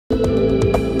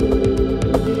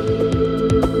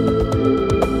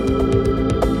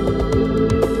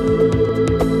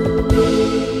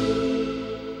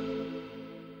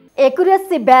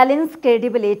Balance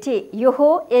credibility यो हो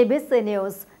ABC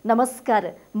news. नमस्कार,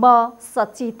 म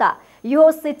सचिता।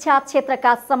 यो शिक्षा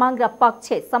क्षेत्रका समग्र पक्ष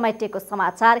समेटेको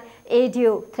समाचार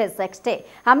एडियो 360।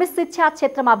 हामी शिक्षा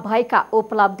क्षेत्रमा भएका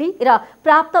उपलब्धि र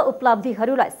प्राप्त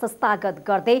उपलब्धिहरूलाई संस्थागत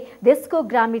गर्दै देशको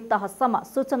ग्रामीण तहसम्म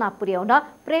सूचना पुर्याउन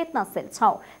प्रयत्नशील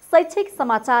छौं। शैक्षिक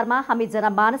समाचारमा हामी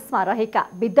जनमानसमा रहेका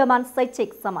विद्यमान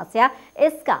शैक्षिक समस्या,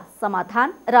 यसका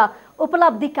समाधान र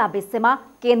उपलब्धिका विषयमा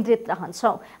केन्द्रित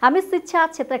रहन्छौं। हामी शिक्षा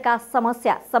क्षेत्रका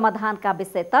समस्या समाधानका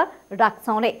विषय त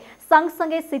राख्छौं नै,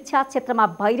 सँगसँगै शिक्षा क्षेत्रमा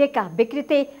भइरहेका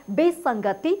विकृति,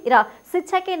 विसङ्गति र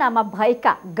शिक्षाकै नाममा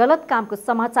भएका गलत कामको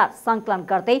समाचार सङ्कलन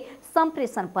गर्दै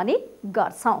सम्प्रेषण पनि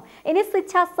गर्छौं। यिनी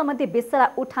शिक्षा सम्बन्धी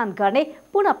विषयलाई उठान गर्ने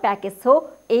पूर्ण प्याकेज हो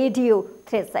एडियो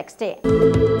 360।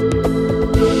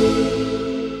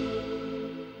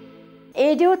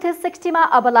 एडियो 360 मा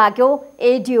अब लाग्यो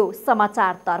एडियो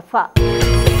समाचारतर्फ।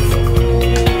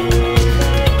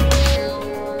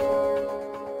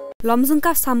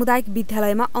 लमजुङका सामुदायिक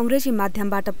विद्यालयमा अंग्रेजी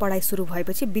माध्यमबाट पढाइ सुरु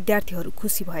भएपछि विद्यार्थीहरू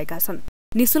खुसी भएका छन्।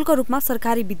 निशुल्क रूपमा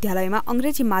सरकारी विद्यालयमा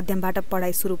अंग्रेजी माध्यमबाट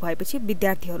पढाइ सुरु भएपछि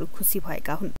विद्यार्थीहरू खुसी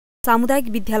भएका हुन्। सामुदायिक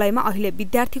विद्यालयमा अहिले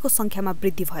विद्यार्थीको संख्यामा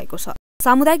वृद्धि भएको छ।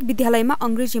 सामुदायिक विद्यालयमा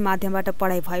अंग्रेजी माध्यमबाट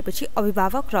पढाइ भएपछि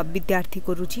अभिभावक र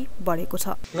विद्यार्थीको रुचि बढेको छ।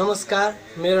 नमस्कार,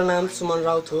 मेरो नाम सुमन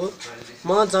राउत हो।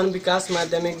 म जनविकास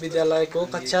माध्यमिक विद्यालयको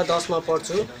कक्षा 10 मा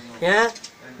पढ्छु। यहाँ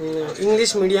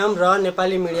इंग्लिश मिडियम र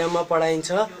नेपाली मिडियममा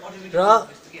पढाइन्छ र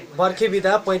बर्खे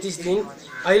बिदा 35 दिन,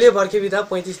 अहिले बर्खे बिदा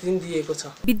 35 दिन दिएको छ।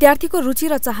 विद्यार्थीको रुचि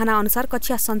र चाहना अनुसार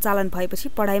कक्षा सञ्चालन भएपछि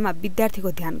पढाइमा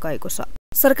विद्यार्थीको ध्यान गएको छ।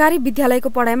 सरकारी विद्यालयको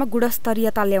पढाइमा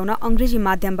गुणस्तरीयता ल्याउन अंग्रेजी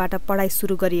माध्यमबाट पढाइ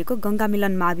सुरु गरिएको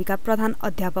गंगामिलन माविका प्रधान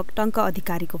अध्यापक टंक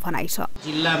अधिकारीको भनाइ छ।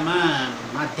 जिल्लामा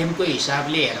माध्यमको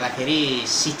हिसाबले हेर्दाखेरि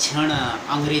शिक्षण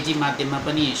अंग्रेजी माध्यममा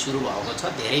पनि सुरु भएको छ।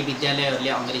 धेरै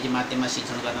विद्यालयहरूले अंग्रेजी माध्यममा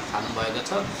शिक्षण गर्न थाल्नु भएको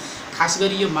छ। खास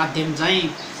गरी यो माध्यम चाहिँ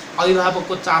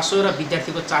अभिभावकको चासो र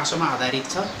विद्यार्थीको चासोमा आधारित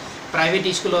छ। प्राइभेट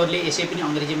स्कुलहरूले यसै पनि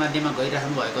अंग्रेजी माध्यममा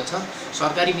गइराख्नु भएको छ।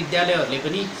 सरकारी विद्यालयहरूले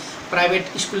पनि प्राइभेट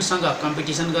स्कुलसँग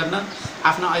कम्पिटिसन गर्न,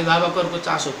 आफ्ना अभिभावकहरूको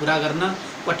चासो पूरा गर्न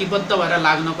कटिबद्ध भएर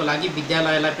लाग्नको लागि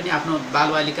विद्यालयलाई पनि आफ्नो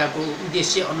बालबालिकाको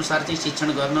उद्देश्य अनुसार चाहिँ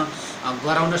शिक्षण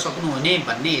गराउन सक्नुहुने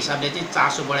भन्ने हिसाबले चाहिँ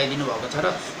चासो बढाइदिनु भएको छ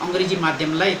र अंग्रेजी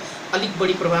माध्यमलाई अलिक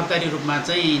बढी प्रभावकारी रूपमा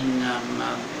चाहिँ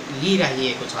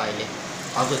लिइराखिएको छ अहिले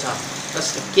भएको छ।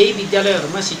 केही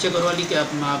विद्यालयहरूमा शिक्षकहरू अलिक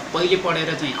पहिले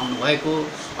पढेर चाहिँ आउनुभएको,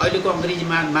 अहिलेको अंग्रेजी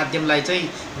माध्यमलाई चाहिँ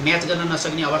म्याच गर्न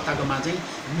नसक्ने अवस्थाकोमा चाहिँ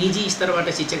निजी स्तरबाट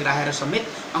शिक्षक राखेर समेत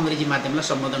अंग्रेजी माध्यमलाई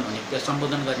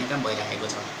सम्बोधन गर्ने काम भइरहेको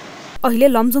छ। अहिले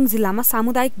लमजुङ जिल्लामा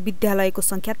सामुदायिक विद्यालयको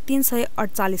संख्या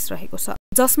 348 रहेको छ,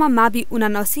 जसमा मावि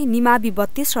 79, निमावि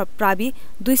 32 र प्रावि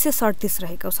 237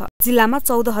 रहेको छ। जिल्लामा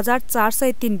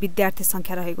 14,403 विद्यार्थी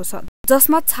संख्या रहेको छ,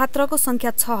 जसमा छात्रको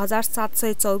संख्या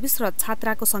 6,724 र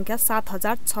छात्राको संख्या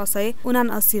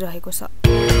 7,679 रहेको छ।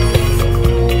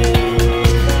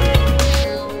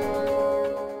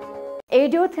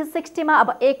 एडियो 360 मा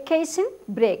अब एकैछिन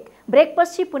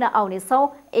ब्रेकपछि पुनः आउनेछौँ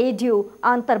एडियो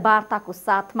अन्तर्वार्ताको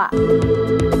साथमा।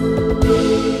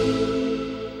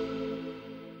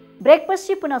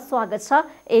 ब्रेकपछि पुनः स्वागत छ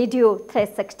एडियो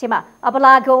 360 मा। अब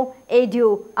लागौं एडियो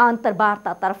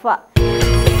अन्तर्वार्तातर्फ।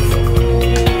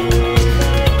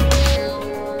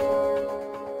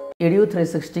 एडियो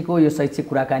 360 को यो शैक्षिक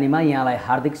कुराकानीमा यहाँलाई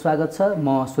हार्दिक स्वागत छ।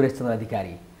 म सुरेश चन्द्र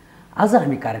अधिकारी। आज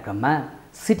हामी कार्यक्रममा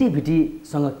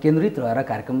सिटिभिटीसँग केन्द्रित रहेर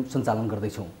कार्यक्रम सञ्चालन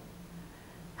गर्दैछौँ।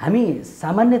 हामी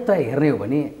सामान्यतया हेर्ने हो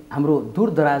भने हाम्रो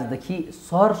दूरदराजदेखि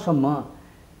सहरसम्म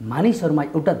मानिसहरूमा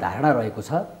एउटा धारणा रहेको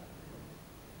छ,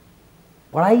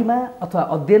 पढाइमा अथवा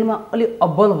अध्ययनमा अलिक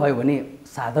अब्बल भयो भने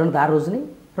साधारण धार रोज्ने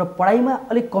र पढाइमा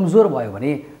अलिक कमजोर भयो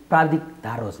भने प्राविधिक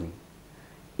धार रोज्ने।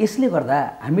 यसले गर्दा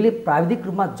हामीले प्राविधिक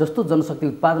रूपमा जस्तो जनशक्ति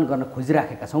उत्पादन गर्न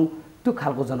खोजिराखेका छौँ त्यो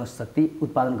खालको जनशक्ति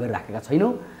उत्पादन गरिराखेका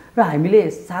छैनौँ र हामीले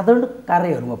साधारण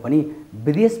कार्यहरूमा पनि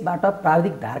विदेशबाट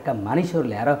प्राविधिक धारका मानिसहरू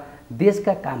ल्याएर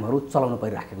देशका कामहरू चलाउन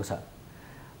परिराखेको छ।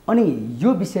 अनि यो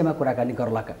विषयमा कुराकानी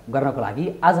गर्नको लागि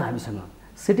आज हामीसँग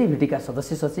सिटिभिटीका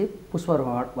सदस्य सचिव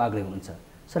पुष्परमण वाग्ले हुनुहुन्छ।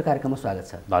 सर, कार्यक्रममा स्वागत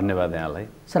छ। धन्यवाद यहाँलाई।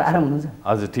 सर, आराम हुनुहुन्छ?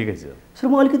 हजुर, ठिकै छ। सर,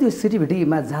 म अलिकति यो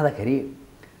सिटिभिटीमा जाँदाखेरि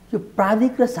यो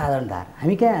प्राविधिक र साधारण धार,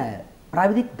 हामी कहाँ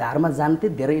प्राविधिक धारमा जान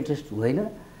चाहिँ धेरै इन्ट्रेस्ट हुँदैन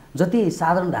जति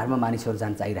साधारण धारमा मानिसहरू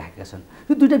जान चाहिरहेका छन्।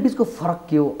 यो दुईटा बिचको फरक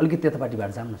के हो, अलिकति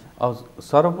त्यतापट्टिबाट जान्नुहोस्। अब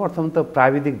सर्वप्रथम त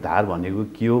प्राविधिक धार भनेको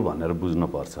के हो भनेर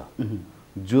बुझ्नुपर्छ।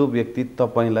 जो व्यक्ति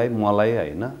तपाईलाई, मलाई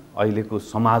होइन, अहिलेको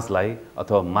समाजलाई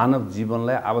अथवा मानव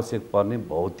जीवनलाई आवश्यक पर्ने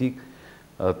भौतिक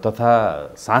तथा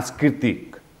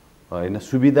सांस्कृतिक होइन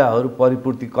सुविधाहरू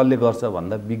परिपूर्ति कसले गर्छ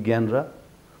भन्दा विज्ञान र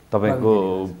तपाईको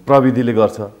प्रविधिले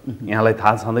गर्छ। यहाँलाई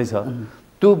थाहा छँदैछ।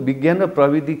 त्यो विज्ञान र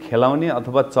प्रविधि खेलाउने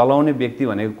अथवा चलाउने व्यक्ति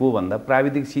भनेको को भन्दा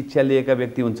प्राविधिक शिक्षा लिएका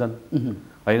व्यक्ति हुन्छन्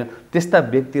हैन। त्यस्ता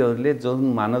व्यक्तिहरूले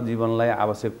जुन मानव जीवनलाई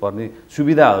आवश्यक पर्ने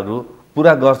सुविधाहरू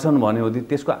पुरा गर्छन् भनेपछि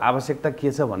त्यसको आवश्यकता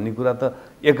के छ भन्ने कुरा त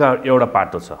एउटा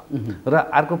पाटो छ। र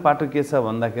अर्को पाटो के छ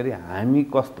भन्दाखेरि हामी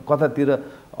कतातिर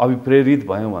अभिप्रेरित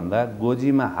भयौँ भन्दा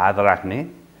गोजीमा हात राख्ने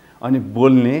अनि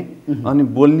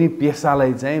बोल्ने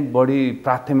पेसालाई चाहिँ बढी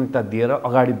प्राथमिकता दिएर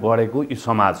अगाडि बढेको यो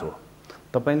समाज हो।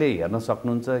 तपाईले हेर्न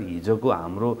सक्नुहुन्छ हिजोको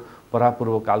हाम्रो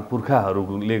परापूर्वकाल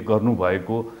पुर्खाहरूले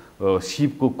गर्नुभएको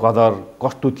सिपको कदर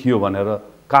कस्तो थियो भनेर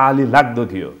काली लाग्दो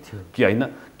थियो कि हैन।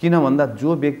 किन भन्दा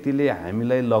जो व्यक्तिले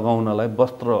हामीलाई लगाउनलाई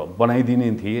वस्त्र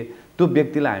बनाइदिने थिए त्यो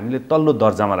व्यक्तिलाई हामीले तल्लो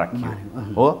दर्जामा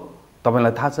राखियो हो,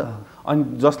 तपाईलाई थाहा छ।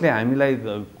 अनि जसले हामीलाई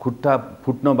खुट्टा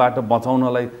फुट्नबाट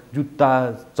बचाउनलाई जुत्ता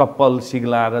चप्पल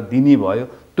सिग्लाएर दिने भयो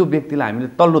त्यो व्यक्तिलाई हामीले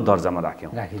तल्लो दर्जामा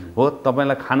राख्यौँ हो।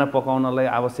 तपाईलाई खाना पकाउनलाई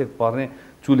आवश्यक पर्ने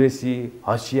चुलेसी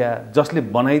हँसिया जसले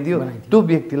बनाइदियो त्यो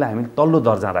व्यक्तिलाई हामीले तल्लो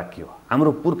दर्जा राखियो।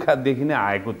 हाम्रो पुर्खादेखि नै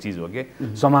आएको चिज हो कि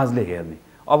समाजले हेर्ने।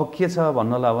 अब के छ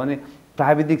भन्नलाई भने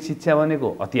प्राविधिक शिक्षा भनेको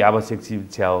अति आवश्यक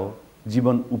शिक्षा हो,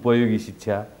 जीवन उपयोगी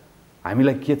शिक्षा।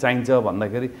 हामीलाई के चाहिन्छ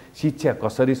भन्दाखेरि शिक्षा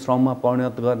कसरी श्रममा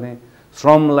परिणत गर्ने,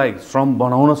 श्रमलाई श्रम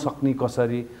बनाउन सक्ने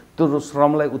कसरी, त्यो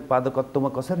श्रमलाई उत्पादकत्वमा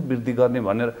कसरी वृद्धि गर्ने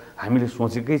भनेर हामीले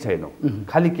सोचेकै छैनौँ।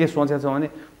 खालि के सोचेको छ भने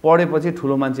पढेपछि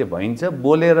ठुलो मान्छे भइन्छ,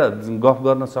 बोलेर गफ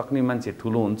गर्न सक्ने मान्छे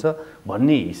ठुलो हुन्छ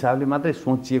भन्ने हिसाबले मात्रै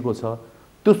सोचिएको छ।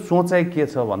 त्यो सोचाइ के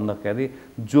छ भन्दाखेरि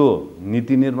जो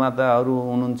नीति निर्माताहरू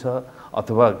हुनुहुन्छ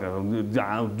अथवा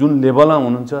जुन लेभलमा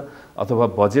हुनुहुन्छ अथवा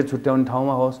बजेट छुट्याउने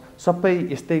ठाउँमा होस्,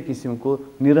 सबै यस्तै किसिमको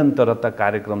निरन्तरता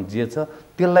कार्यक्रम जे छ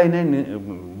त्यसलाई नै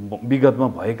विगतमा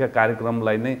भएका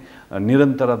कार्यक्रमलाई नै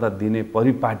निरन्तरता दिने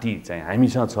परिपाटी चाहिँ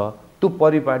हामीसँग छ। त्यो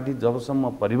परिपाटी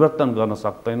जबसम्म परिवर्तन गर्न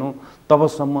सक्दैनौँ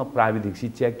तबसम्म प्राविधिक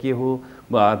शिक्षा के हो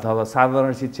अथवा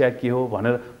साधारण शिक्षा के हो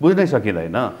भनेर बुझ्नै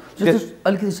सकिँदैन।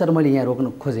 अलिकति सर मैले यहाँ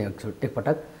रोक्न खोजेँ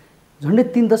एकपटक। झन्डै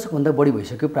 3 दशकभन्दा बढी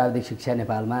भइसक्यो प्राविधिक शिक्षा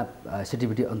नेपालमा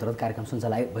सिटिभिटी अन्तर्गत कार्यक्रम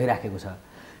सञ्चालन भइराखेको छ।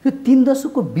 यो 3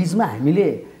 दशकको बीचमा हामीले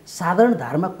साधारण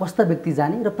धारमा कस्ता व्यक्ति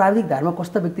जाने र प्राविधिक धारमा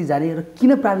कस्ता व्यक्ति जाने र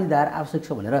किन प्राविधिक धार आवश्यक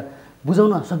छ भनेर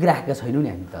बुझाउन सकिराखेका छैनौँ नि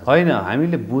हामी त। होइन,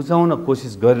 हामीले बुझाउन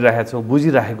कोसिस गरिरहेका छौँ,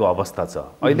 बुझिरहेको अवस्था छ।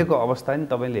 अहिलेको अवस्था नि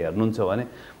तपाईँले हेर्नुहुन्छ भने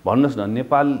भन्नुहोस् न,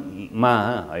 नेपालमा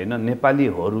होइन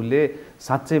नेपालीहरूले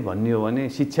साँच्चै भन्ने हो भने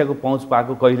शिक्षाको पहुँच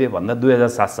पाएको कहिले भन्दा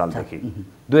 2007 सालदेखि।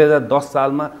 2010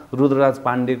 सालमा रुद्रराज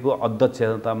पाण्डेको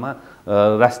अध्यक्षतामा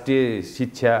राष्ट्रिय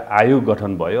शिक्षा आयोग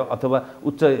गठन भयो अथवा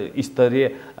उच्च स्तरीय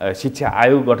शिक्षा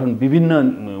आयोग गठन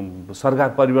विभिन्न सरकार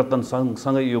परिवर्तन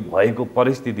सँगसँगै यो भएको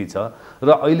परिस्थिति छ र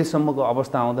अहिलेसम्मको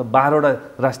अवस्था आउँदा 12वटा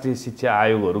राष्ट्रिय शिक्षा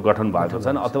आयोगहरू गठन भएको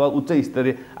छन् अथवा उच्च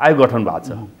स्तरीय आयोग गठन भएको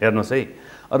छ। हेर्नुहोस् है।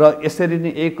 र यसरी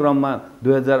नै एक क्रममा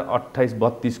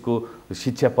 2028-32 को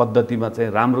शिक्षा पद्धतिमा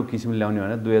चाहिँ राम्रो किसिमले ल्याउने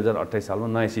भने 2028 सालमा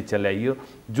नयाँ शिक्षा ल्याइयो।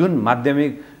 जुन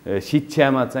माध्यमिक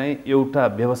शिक्षामा चाहिँ एउटा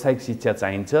व्यावसायिक शिक्षा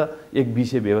चाहिन्छ, एक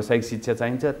विषय व्यावसायिक शिक्षा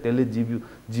चाहिन्छ, त्यसले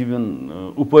जीवन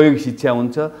उपयोगी शिक्षा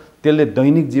हुन्छ, त्यसले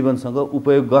दैनिक जीवनसँग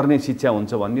उपयोग गर्ने शिक्षा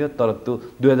हुन्छ भन्ने। तर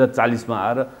त्यो 2040 मा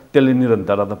आएर त्यसले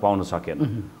निरन्तरता पाउन सकेन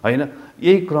हैन।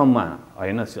 यही क्रममा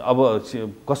हैन अब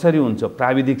कसरी हुन्छ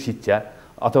प्राविधिक शिक्षा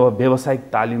अथवा व्यावसायिक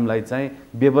तालिमलाई चाहिँ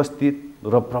व्यवस्थित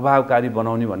र प्रभावकारी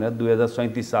बनाउने भनेर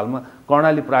 2037 सालमा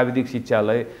कर्णाली प्राविधिक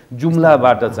शिक्षालय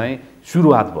जुम्लाबाट चाहिँ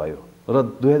सुरुवात भयो र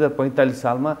 2045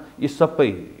 सालमा यी सबै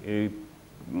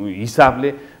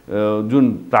हिसाबले जुन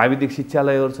प्राविधिक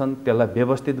शिक्षालयहरू छन् त्यसलाई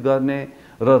व्यवस्थित गर्ने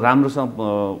र राम्रोसँग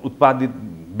उत्पादित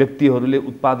व्यक्तिहरूले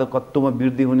उत्पादकत्वमा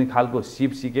वृद्धि हुने खालको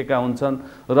सिप सिकेका हुन्छन्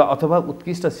र अथवा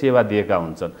उत्कृष्ट सेवा दिएका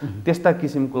हुन्छन्। त्यस्ता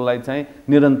किसिमकोलाई चाहिँ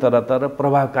निरन्तरता र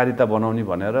प्रभावकारिता बनाउने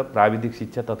भनेर प्राविधिक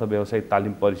शिक्षा तथा व्यावसायिक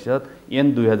तालिम परिषद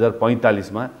ऐन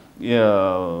 2045 मा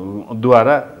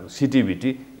द्वारा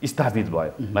सिटिभिटी स्थापित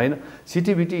भयो हैन।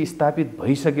 सिटिभिटी स्थापित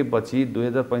भइसकेपछि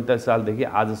 2045 सालदेखि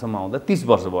आजसम्म आउँदा 30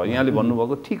 वर्ष भयो। यहाँले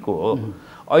भन्नुभएको ठिक हो।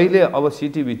 अहिले अब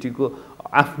सिटिभिटीको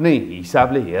आफ्नै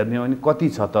हिसाबले हेर्ने हो भने कति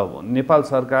छ त, नेपाल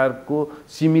सरकारको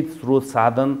सीमित स्रोत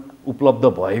साधन उपलब्ध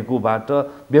भएकोबाट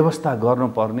व्यवस्था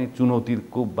गर्नुपर्ने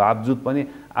चुनौतीको बावजुद पनि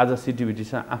आज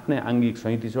सिटिभिटीसँग आफ्नै आङ्गिक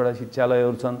 37वटा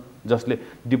शिक्षालयहरू छन् जसले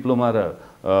डिप्लोमा र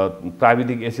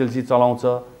प्राविधिक एसएलसी चलाउँछ।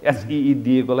 एसईई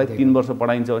दिएकोलाई 3 वर्ष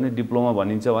पढाइन्छ भने डिप्लोमा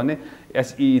भनिन्छ भने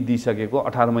एसईई दिइसकेको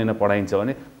 18 महिना पढाइन्छ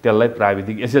भने त्यसलाई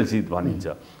प्राविधिक एसएलसी भनिन्छ।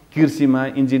 कृषिमा,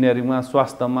 इन्जिनियरिङमा,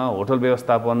 स्वास्थ्यमा, होटल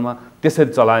व्यवस्थापनमा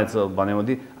त्यसरी चलाएछ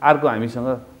भनेपछि अर्को हामीसँग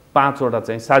 5वटा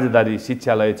चाहिँ साझेदारी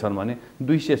शिक्षालय छन् भने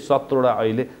 217वटा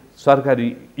अहिले सरकारी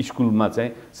स्कुलमा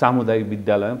चाहिँ सामुदायिक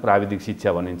विद्यालयमा प्राविधिक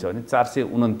शिक्षा भनिन्छ भने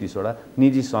 429वटा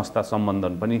निजी संस्था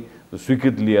सम्बन्धन पनि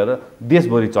स्वीकृत लिएर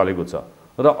देशभरि चलेको छ।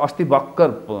 र अस्ति भर्खर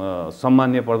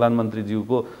सम्माननीय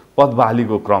प्रधानमन्त्रीज्यूको पद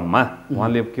बहालीको क्रममा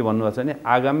उहाँले के भन्नुभएको छ भने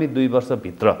आगामी 2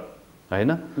 वर्षभित्र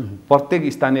हैन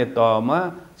प्रत्येक स्थानीय तहमा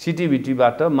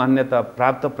सिटिभिटीबाट मान्यता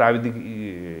प्राप्त प्राविधिक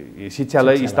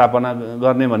शिक्षालय स्थापना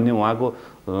गर्ने भन्ने उहाँको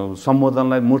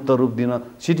सम्बोधनलाई मूर्त रूप दिन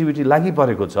सिटिभिटी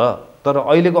लागिपरेको छ। तर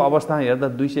अहिलेको अवस्थामा हेर्दा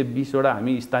 220 वटा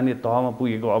हामी स्थानीय तहमा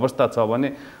पुगेको अवस्था छ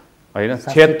भने हैन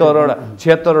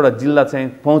 76 वटा जिल्ला चाहिँ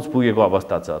पहुँच पुगेको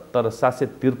अवस्था छ। तर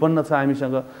 753 छ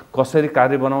हामीसँग। कसरी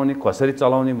कार्य बनाउने कसरी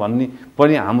चलाउने भन्ने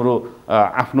पनि हाम्रो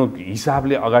आफ्नो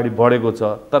हिसाबले अगाडि बढेको छ।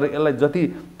 तर यसलाई जति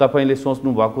तपाईले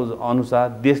सोच्नु भएको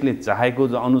अनुसार देशले चाहेको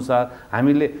अनुसार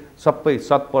हामीले सबै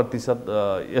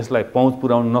 100% यसलाई पहुँच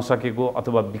पुर्याउन नसकेको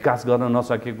अथवा विकास गर्न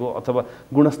नसकेको अथवा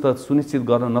गुणस्तर सुनिश्चित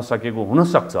गर्न नसकेको हुन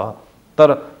सक्छ। तर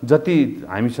जति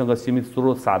हामीसँग सीमित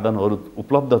स्रोत साधनहरू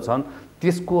उपलब्ध छन्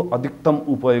त्यसको अधिकतम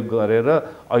उपयोग गरेर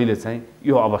अहिले चाहिँ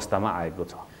यो अवस्थामा आएको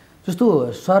छ। जस्तो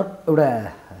सर एउटा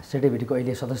सिटिभिटीको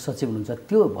अहिले सदस्य सचिव हुनुहुन्छ,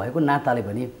 त्यो भएको नाताले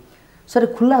पनि सर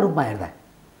खुल्ला रूपमा हेर्दा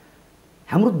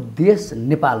हाम्रो देश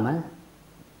नेपालमा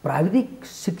प्राविधिक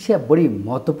शिक्षा बढी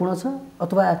महत्त्वपूर्ण छ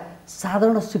अथवा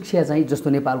साधारण शिक्षा चाहिँ जस्तो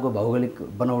नेपालको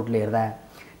भौगोलिक बनावटले हेर्दा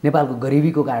नेपालको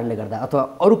गरिबीको कारणले गर्दा अथवा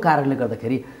अरू कारणले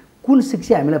गर्दाखेरि कुन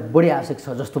शिक्षा हामीलाई बढी आवश्यक छ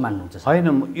जस्तो मान्नुहुन्छ?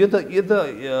 हैन, यो त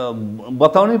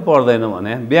बताउनै पर्दैन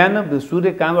भने बिहान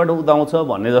सूर्य कहाँबाट उदाउँछ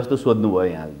भन्ने जस्तो सोध्नु भयो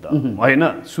यहाँले त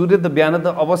हैन। सूर्य त बिहान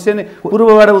त अवश्य नै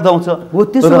पूर्वबाट उदाउँछ। हो,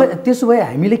 त्यसो भए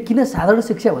हामीले किन साधारण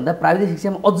शिक्षा भन्दा प्राविधिक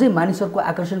शिक्षामा अझै मानिसहरूको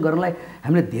आकर्षण गर्नलाई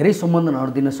हामीले धेरै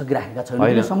सम्बन्धनहरू दिन सकिराखेका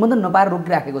छैनौँ? सम्बन्धन नपाएर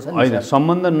रोकिराखेको छ नि? हैन,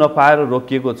 सम्बन्धन नपाएर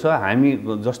रोकिएको छ। हामी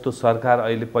जस्तो सरकार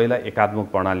अहिले पहिला एकात्मक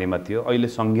प्रणालीमा थियो, अहिले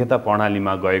संघीयता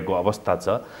प्रणालीमा गएको अवस्था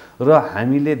छ र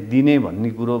हामीले दिने भन्ने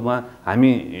कुरोमा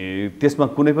हामी त्यसमा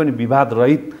कुनै पनि विवाद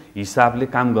रहित हिसाबले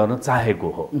काम गर्न चाहेको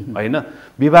हो हैन।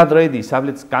 विवाद रहित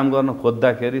हिसाबले काम गर्न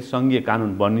खोज्दाखेरि संघीय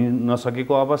कानुन बनि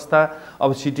नसकेको अवस्था। अब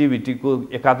सिटिभिटीको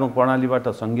एकात्मक प्रणालीबाट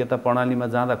संघीयता प्रणालीमा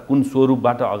जाँदा कुन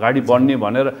स्वरूपबाट अगाडि बढ्ने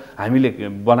भनेर हामीले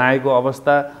बनाएको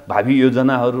अवस्था, भावी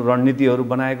योजनाहरू रणनीतिहरू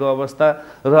बनाएको अवस्था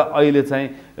र अहिले चाहिँ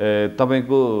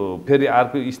तपाईको फेरि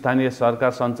अर्को स्थानीय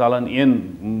सरकार सञ्चालन ऐन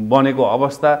बनेको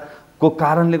अवस्था को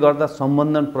कारणले गर्दा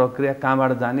सम्बन्धन प्रक्रिया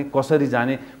कहाँबाट जाने कसरी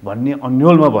जाने भन्ने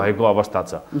अन्योलमा भएको अवस्था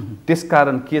छ।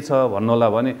 त्यसकारण के छ भन्नुहोला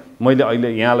भने मैले अहिले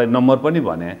यहाँलाई नम्बर पनि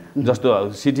भने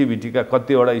जस्तो सिटिभिटीका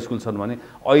कतिवटा स्कुल छन् भने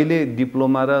अहिले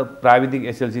डिप्लोमा र प्राविधिक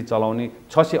एसएलसी चलाउने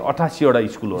 688 वटा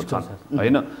स्कुलहरू छन्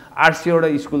हैन। 800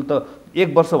 वटा स्कुल त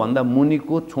 1 वर्षभन्दा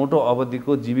मुनिको छोटो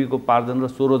अवधिको जीविकोपार्जन र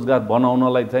स्वरोजगार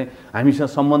बनाउनलाई चाहिँ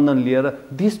हामीसँग सम्बन्धन लिएर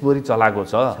देशभरि चलाएको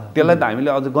छ। त्यसलाई त हामीले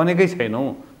अझ गनेकै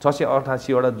छैनौँ।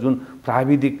 688 वटा जुन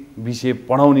प्राविधिक विषय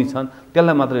पढाउने छन्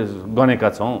त्यसलाई मात्रै गनेका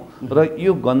छौँ र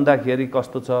यो गन्दाखेरि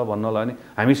कस्तो छ भन्नलाई भने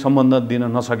हामी सम्बन्धन दिन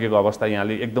नसकेको अवस्था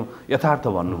यहाँले एकदम यथार्थ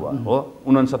भन्नुभयो हो।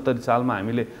 69 सालमा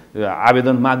हामीले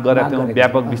आवेदन माग गरेका थियौँ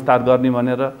व्यापक विस्तार गर्ने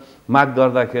भनेर। माग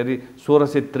गर्दाखेरि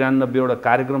 1693 वटा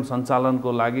कार्यक्रम सञ्चालनको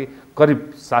लागि करिब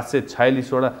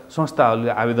 746 वटा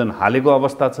संस्थाहरूले आवेदन हालेको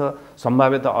अवस्था छ।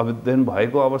 सम्भाव्यता अध्ययन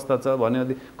भएको अवस्था छ भने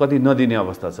कति नदिने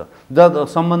अवस्था छ। जब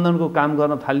सम्बन्धनको काम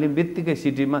गर्न थाल्ने बित्तिकै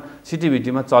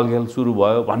सिटिभिटीमा चलखेल सुरु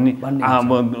भयो भन्ने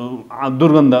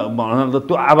दुर्गन्ध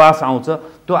त्यो आवाज आउँछ।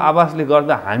 त्यो आवाजले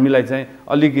गर्दा हामीलाई चाहिँ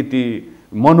अलिकति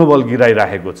मनोबल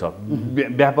गिराइराखेको छ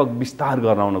व्यापक विस्तार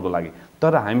गराउनको लागि।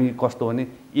 तर हामी कस्तो भने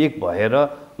एक भएर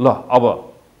ल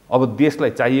अब देशलाई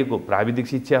चाहिएको प्राविधिक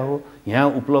शिक्षा हो, यहाँ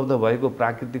उपलब्ध भएको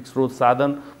प्राकृतिक स्रोत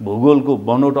साधन भूगोलको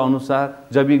बनोट अनुसार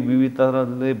जैविक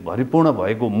विविधताले भरिपूर्ण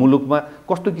भएको मुलुकमा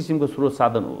कस्तो किसिमको स्रोत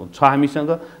साधन छ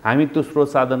हामीसँग, हामी त्यो स्रोत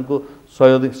साधनको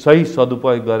सही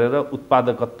सदुपयोग गरेर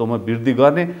उत्पादकत्वमा वृद्धि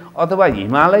गर्ने अथवा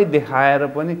हिमालय देखाएर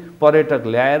पनि पर्यटक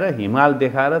ल्याएर हिमाल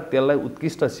देखाएर त्यसलाई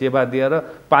उत्कृष्ट सेवा दिएर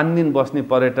 5 दिन बस्ने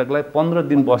पर्यटकलाई 15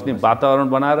 दिन बस्ने वातावरण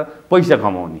बनाएर पैसा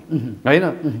कमाउने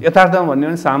हैन। यथार्थमा भन्यो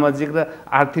भने सामाजिक र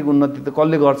आर्थिक उन्नति त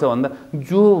कसले गर्छ भन्दा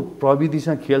जो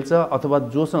प्रविधिसँग खेल्छ अथवा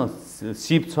जोसँग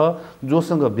सिप छ,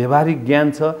 जोसँग व्यवहारिक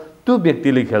ज्ञान छ त्यो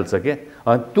व्यक्तिले खेल्छ के।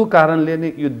 त्यो कारणले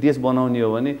नै यो देश बनाउने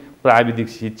हो भने प्राविधिक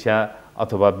शिक्षा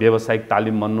अथवा व्यावसायिक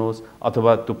तालिम भन्नुहोस्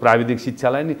अथवा त्यो प्राविधिक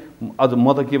शिक्षालाई नि अझ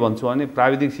म त के भन्छु भने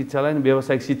प्राविधिक शिक्षालाई नि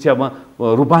व्यावसायिक शिक्षामा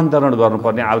रूपान्तरण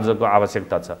गर्नुपर्ने आजको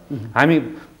आवश्यकता छ। हामी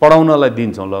पढाउनलाई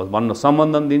दिन्छौँ ल भन्न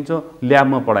सम्बन्धन दिन्छौँ,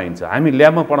 ल्याबमा पढाइन्छ। हामी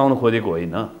ल्याबमा पढाउन खोजेको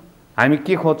होइन। हामी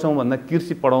के खोज्छौँ भन्दा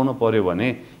कृषि पढाउन पर्यो भने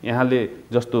यहाँले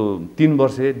जस्तो 3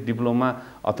 वर्षे डिप्लोमा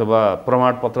अथवा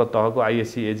प्रमाणपत्र तहको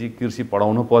आइएससी एजी कृषि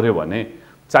पढाउनु पर्यो भने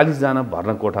 40 जना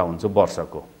भर्ना कोठा हुन्छ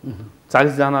वर्षको।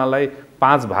 40 जनालाई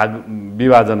 5 भाग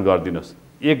विभाजन गरिदिनुहोस्।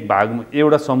 एक भागमा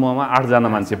एउटा समूहमा 8 जना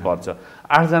मान्छे पर्छ।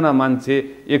 8 जना मान्छे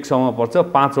एक समूह पर्छ,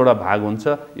 5 वटा भाग हुन्छ।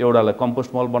 एउटालाई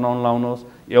कम्पोस्ट मल बनाउन लाउनुहोस्,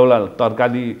 एउटालाई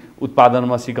तरकारी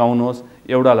उत्पादनमा सिकाउनुहोस्,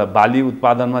 एउटालाई बाली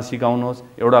उत्पादनमा सिकाउनुहोस्,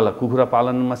 एउटालाई कुखुरा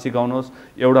पालनमा सिकाउनुहोस्,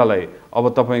 एउटालाई अब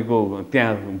तपाईँको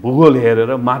त्यहाँ भूगोल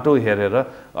हेरेर माटो हेरेर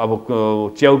अब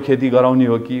च्याउ खेती गराउने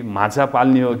हो कि माछा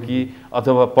पाल्ने हो कि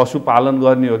अथवा पशुपालन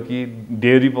गर्ने हो कि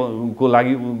डेयरीको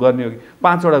लागि गर्ने हो कि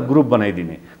 5वटा ग्रुप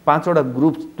बनाइदिने, 5वटा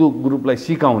ग्रुप त्यो ग्रुपलाई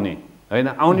सिकाउने हैन।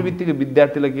 आउने बित्तिकै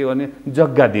विद्यार्थीलाई के गर्ने,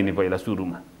 जग्गा दिने, पहिला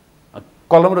सुरुमा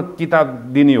कलम र किताब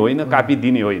दिने होइन, कापी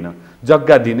दिने होइन,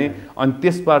 जग्गा दिने। अनि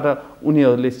त्यसबाट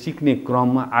उनीहरूले सिक्ने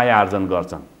क्रममा आय आर्जन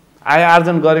गर्छन्। आय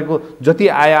आर्जन गरेको जति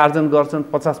आय आर्जन गर्छन्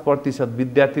 50%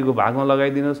 विद्यार्थीको भागमा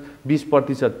लगाइदिनुहोस्,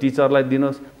 20% टिचरलाई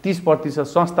दिनुहोस्, 30%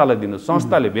 संस्थालाई दिनुहोस्।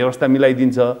 संस्थाले व्यवस्था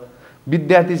मिलाइदिन्छ।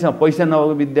 विद्यार्थीसँग पैसा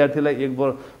नभएको विद्यार्थीलाई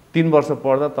 3 वर्ष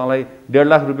पढ्दा तँलाई 1.5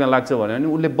 लाख रुपियाँ लाग्छ भन्यो भने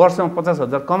उसले वर्षमा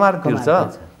 50,000 कमाएर तिर्छ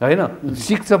हैन,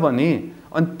 सिक्छ पनि।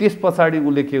 अनि त्यस पछाडि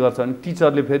उसले के गर्छ भने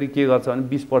टिचरले फेरि के गर्छ भने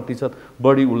 20%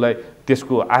 बढी उसलाई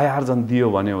त्यसको आय आर्जन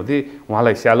दियो भने हो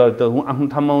उहाँलाई स्यालेरी त आफ्नो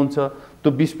ठाउँमा हुन्छ,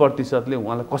 त्यो 20%ले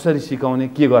उहाँलाई कसरी सिकाउने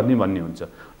के गर्ने भन्ने हुन्छ।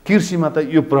 कृषिमा त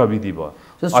यो प्रविधि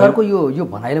भयो। सरको यो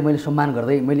भनाइलाई मैले सम्मान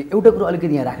गर्दै मैले एउटा कुरो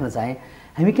अलिकति यहाँ राख्न चाहेँ।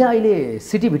 हामी कहाँ अहिले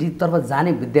सिटिभिटीतर्फ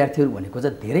जाने विद्यार्थीहरू भनेको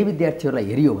चाहिँ धेरै विद्यार्थीहरूलाई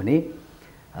हेरियो भने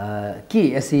के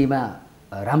एसईमा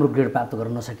राम्रो ग्रेड प्राप्त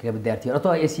गर्न नसकेका विद्यार्थीहरू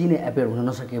अथवा एसई नै एपेयर हुन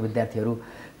नसकेका विद्यार्थीहरू,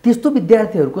 त्यस्तो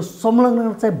विद्यार्थीहरूको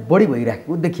संलग्न चाहिँ बढी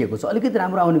भइरहेको देखिएको छ। अलिकति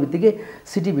राम्रो आउने बित्तिकै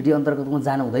सिटिभिटी अन्तर्गतमा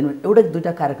जानु हुँदैन, एउटा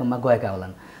दुईवटा कार्यक्रममा गएका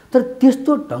होलान्। तर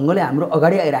त्यस्तो ढङ्गले हाम्रो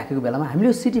अगाडि आइराखेको बेलामा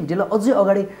हामीले सिटिभिटीलाई अझै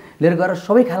अगाडि लिएर गएर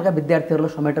सबै खालका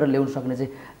विद्यार्थीहरूलाई समेटेर ल्याउन सक्ने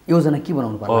चाहिँ योजना के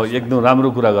बनाउनु पर्छ? एकदम राम्रो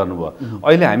कुरा गर्नुभयो।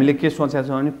 अहिले हामीले के सोचेका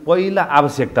छौँ भने पहिला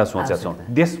आवश्यकता सोचेका छौँ,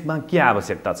 देशमा के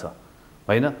आवश्यकता छ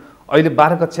हैन। अहिले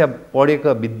 12 कक्षा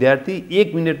पढेका विद्यार्थी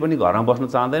 1 मिनट पनि घरमा बस्न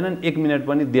चाहँदैनन्, 1 मिनट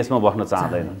पनि देशमा बस्न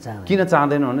चाहँदैनन्। किन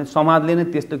चाहँदैन भने समाजले नै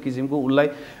त्यस्तो किसिमको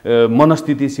उसलाई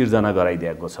मनस्थिति सिर्जना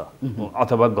गराइदिएको छ।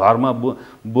 अथवा घरमा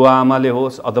बुवा आमाले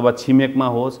होस् अथवा छिमेकमा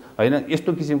होस् हैन,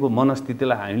 यस्तो किसिमको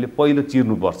मनस्थितिलाई हामीले पहिलो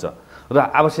चिर्नुपर्छ। र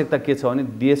आवश्यकता के छ भने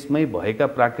देशमै भएका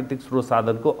प्राकृतिक स्रोत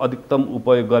साधनको अधिकतम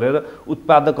उपयोग गरेर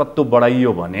उत्पादकत्व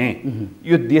बढाइयो भने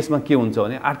यो देशमा के हुन्छ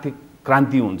भने आर्थिक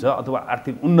क्रान्ति हुन्छ अथवा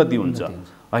आर्थिक उन्नति हुन्छ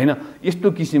हैन।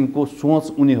 यस्तो किसिमको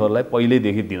सोच उनीहरूलाई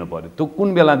पहिल्यैदेखि दिनु पर्यो। त्यो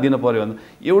कुन बेला दिनु पर्यो भन्दा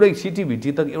एउटै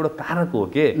सिटिभिटी त एउटा कारक हो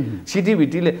के।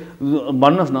 सिटिभिटीले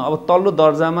भन्नुहोस् न, अब तल्लो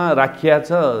दर्जामा राखिया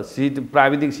छ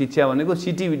प्राविधिक शिक्षा भनेको,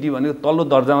 सिटिभिटी भनेको तल्लो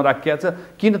दर्जामा राखिया छ।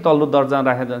 किन तल्लो दर्जामा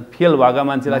राखेको छ? फेल भएका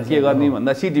मान्छेलाई के गर्ने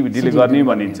भन्दा सिटिभिटीले गर्ने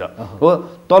भनिन्छ हो।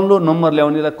 तल्लो नम्बर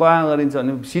ल्याउनेलाई कहाँ गरिन्छ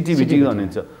भने सिटिभिटी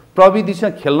भनिन्छ।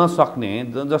 प्रविधिसँग खेल्न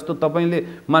सक्ने, जस्तो तपाईँले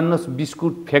मान्नुहोस्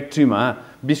बिस्कुट फ्याक्ट्रीमा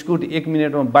बिस्कुट 1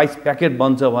 मिनटमा 22 प्याकेट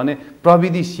बन्छ भने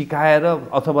प्रविधि सिकाएर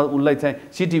अथवा उसलाई चाहिँ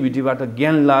सिटिभिटीबाट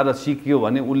ज्ञान लाएर सिक्यो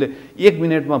भने उसले 1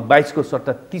 मिनटमा 22 को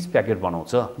सट्टा 30 प्याकेट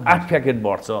बनाउँछ, 8 प्याकेट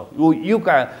बढ्छ। यो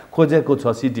खोजेको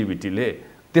छ सिटिभिटीले।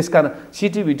 त्यसकारण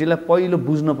सिटिभिटीलाई पहिलो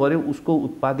बुझ्नु पर्यो उसको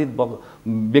उत्पादित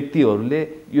व्यक्तिहरूले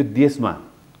यो देशमा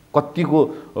कतिको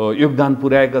योगदान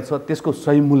पुर्याएका छ, त्यसको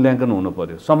सही मूल्याङ्कन हुनु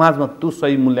पर्यो। समाजमा त्यो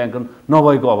सही मूल्याङ्कन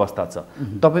नभएको अवस्था छ।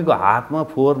 तपाईँको हातमा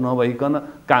फोहोर नभइकन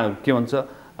के भन्छ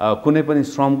कुनै पनि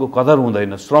श्रमको कदर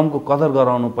हुँदैन। श्रमको कदर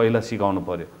गराउनु पहिला सिकाउनु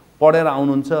पर्यो। पढेर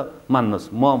आउनुहुन्छ,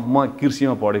 मान्नुहोस् म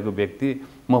कृषिमा पढेको व्यक्ति,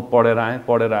 म पढेर आएँ,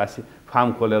 पढेर आएपछि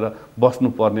फार्म खोलेर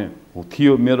बस्नुपर्ने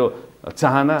थियो मेरो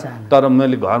चाहना। तर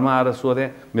मैले घरमा आएर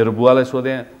सोधेँ, मेरो बुवालाई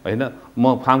सोधेँ हैन,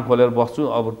 म फार्म खोलेर बस्छु,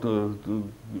 अब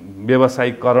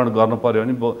व्यवसायीकरण गर्नु पर्यो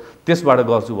भने त्यसबाट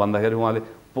गर्छु भन्दाखेरि उहाँले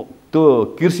त्यो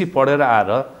कृषि पढेर आएर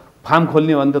फार्म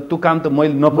खोल्ने भने त त्यो काम त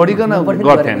मैले नपढिकन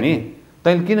गर्थेँ नि,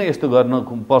 तैँले किन यस्तो गर्न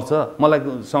पर्छ? मलाई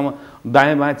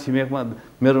दायाँ बायाँ छिमेकमा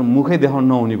मेरो मुखै देखाउनु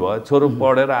नहुने भयो। छोरो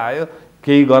पढेर आयो,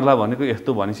 केही गर्ला भनेको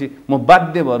यस्तो भनेपछि म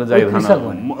बाध्य भएर जागिर खान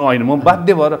होइन, म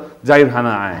बाध्य भएर जागिर खान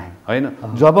आएँ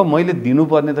हैन। जब मैले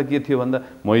दिनुपर्ने त के थियो भन्दा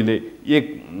मैले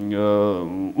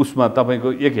उसमा तपाईँको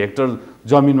 1 हेक्टर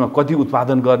जमिनमा कति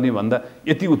उत्पादन गर्ने भन्दा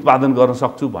यति उत्पादन गर्न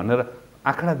सक्छु भनेर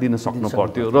आँकडा दिन सक्नु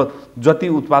पर्थ्यो र जति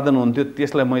उत्पादन हुन्थ्यो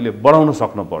त्यसलाई मैले बढाउन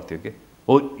सक्नु पर्थ्यो के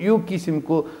हो। यो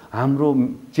किसिमको हाम्रो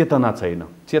चेतना छैन।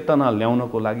 चेतना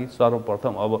ल्याउनको लागि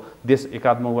सर्वप्रथम अब देश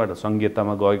एकात्मकबाट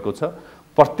संघीयतामा गएको छ।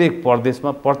 प्रत्येक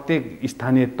प्रदेशमा प्रत्येक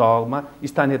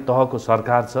स्थानीय तहको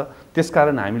सरकार छ।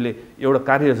 त्यसकारण हामीले एउटा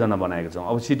कार्ययोजना बनाएका छौँ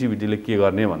अब सिटिभिटीले के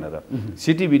गर्ने भनेर।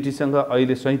 सिटिभिटीसँग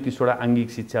अहिले 37वटा आङ्गिक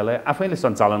शिक्षालय आफैले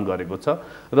सञ्चालन गरेको छ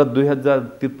र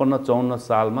 2053-54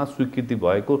 सालमा स्वीकृति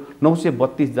भएको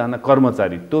 932 जना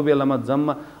कर्मचारी, त्यो बेलामा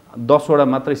जम्मा 10वटा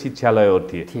मात्रै शिक्षालयहरू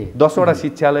थिए। 10वटा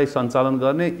शिक्षालय सञ्चालन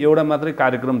गर्ने एउटा मात्रै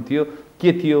कार्यक्रम थियो।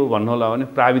 के थियो भन्नु होला भने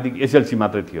प्राविधिक एसएलसी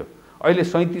मात्रै थियो। अहिले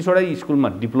 37वटा स्कुलमा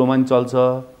डिप्लोमा पनि चल्छ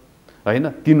हैन,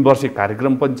 3 वर्षे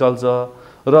कार्यक्रम पनि चल्छ।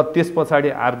 र त्यस पछाडि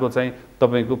अर्को चाहिँ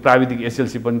तपाईँको प्राविधिक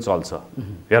एसएलसी पनि चल्छ।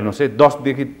 हेर्नुहोस् है 10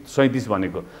 देखि 37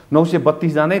 भनेको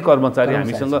 932 जनै कर्मचारी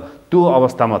हामीसँग त्यो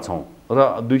अवस्थामा छौँ र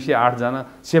 208 जना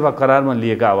सेवा करारमा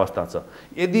लिएका अवस्था छ।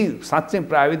 यदि साँच्चै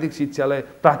प्राविधिक शिक्षालाई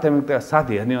प्राथमिकताका साथ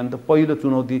हेर्ने भने त पहिलो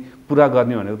चुनौती पुरा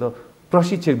गर्ने भनेको त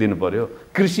प्रशिक्षक दिनु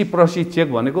पर्यो। कृषि प्रशिक्षक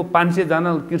भनेको 500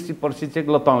 जना कृषि प्रशिक्षक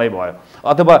ल तँलाई भयो,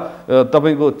 अथवा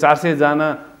तपाईँको 400 जना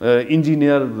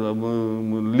इन्जिनियर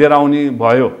लिएर आउने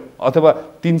भयो, अथवा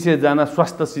 300 जना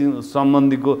स्वास्थ्य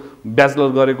सम्बन्धीको ब्याचलर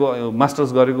गरेको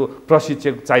मास्टर्स गरेको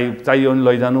प्रशिक्षक चाहियो भने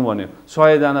लैजानु भन्यो।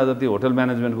 100 जना जति होटल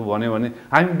म्यानेजमेन्टको भन्यो भने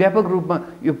हामी व्यापक रूपमा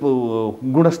यो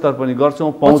गुणस्तर पनि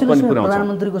गर्छौँ, पहुँच पनि पुर्याउँछौँ।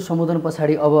 प्रधानमन्त्रीको सम्बोधन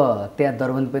पछाडि अब त्यहाँ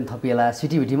दरबन्दी पनि थपिएला,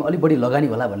 सिटिभिटीमा अलिक बढी लगानी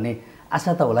होला भन्ने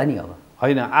आशा त होला नि? अब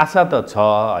होइन, आशा त छ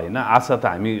होइन, आशा त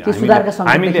हामीले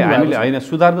होइन,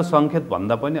 सुधारको सङ्केत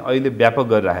भन्दा पनि अहिले व्यापक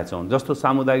गरिरहेका छौँ। जस्तो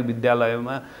सामुदायिक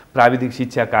विद्यालयमा प्राविधिक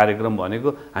शिक्षा कार्यक्रम भनेको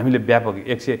हामीले व्यापक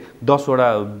 110वटा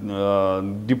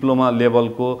डिप्लोमा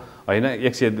लेभलको होइन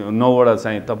 109वटा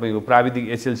चाहिँ तपाईँको प्राविधिक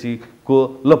एसएलसीको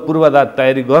ल पूर्वाधार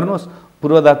तयारी गर्नुहोस्।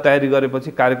 पूर्वाधार तयारी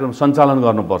गरेपछि कार्यक्रम सञ्चालन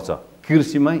गर्नुपर्छ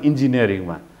कृषिमा,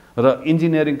 इन्जिनियरिङमा। र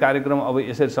इन्जिनियरिङ कार्यक्रम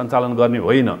अब यसरी सञ्चालन गर्ने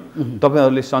होइन,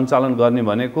 तपाईँहरूले सञ्चालन गर्ने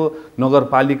भनेको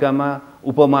नगरपालिकामा,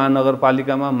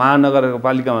 उपमहानगरपालिकामा,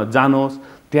 महानगरपालिकामा जानुहोस्,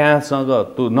 त्यहाँसँग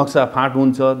त्यो नक्सा फाँट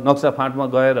हुन्छ, नक्सा फाँटमा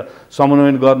गएर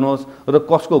समन्वयन गर्नुहोस् र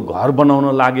कसको घर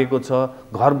बनाउन लागेको छ,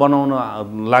 घर बनाउन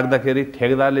लाग्दाखेरि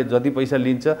ठेकेदारले जति पैसा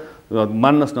लिन्छ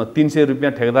मान्नुहोस् न 300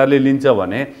 रुपियाँ ठेकेदारले लिन्छ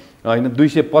भने होइन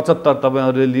 275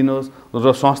 तपाईँहरूले लिनुहोस् र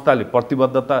संस्थाले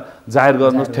प्रतिबद्धता जाहेर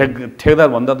गर्नुहोस्। ठेकेदार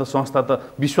भन्दा त संस्था त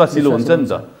विश्वासिलो हुन्छ नि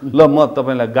त। ल म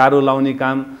तपाईँलाई गाह्रो लाउने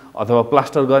काम अथवा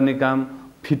प्लास्टर गर्ने काम,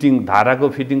 फिटिङ धाराको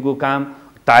फिटिङको काम,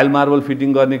 टाइल मार्बल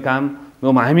फिटिङ गर्ने काम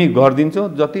हामी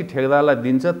गरिदिन्छौँ। जति ठेकेदारलाई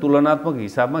दिन्छ तुलनात्मक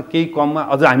हिसाबमा केही कममा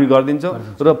अझ हामी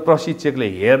गरिदिन्छौँ र प्रशिक्षकले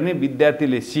हेर्ने,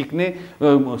 विद्यार्थीले सिक्ने,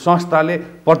 संस्थाले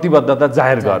प्रतिबद्धता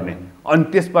जाहेर गर्ने, अनि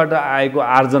त्यसबाट आएको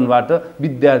आर्जनबाट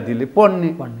विद्यार्थीले पढ्ने।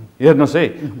 हेर्नुहोस् है,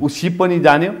 ऊ सिप पनि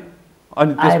जान्यो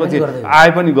अनि त्यसपछि आय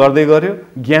पनि गर्दै गर्यो,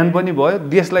 ज्ञान पनि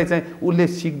भयो, देशलाई चाहिँ उसले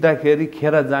सिक्दाखेरि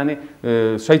खेर जाने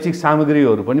शैक्षिक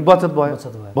सामग्रीहरू पनि बचत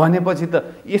भयो। भनेपछि त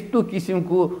यस्तो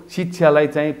किसिमको शिक्षालाई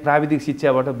चाहिँ प्राविधिक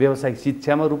शिक्षाबाट व्यावसायिक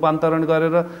शिक्षामा रूपान्तरण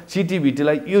गरेर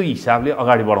सिटिभिटीलाई यो हिसाबले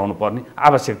अगाडि बढाउनु पर्ने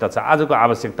आवश्यकता छ। आजको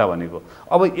आवश्यकता भनेको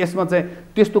अब यसमा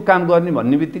चाहिँ त्यस्तो काम गर्ने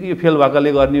भन्ने बित्तिकै यो फेल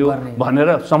भएकाले गर्ने हो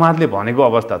भनेर समाजले भनेको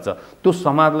अवस्था छ। त्यो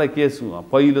समाजलाई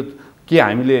पहिलो के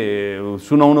हामीले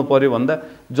सुनाउनु पर्यो भन्दा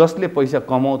जसले पैसा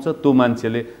कमाउँछ त्यो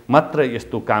मान्छेले मात्र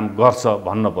यस्तो काम गर्छ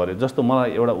भन्न पर्यो। जस्तो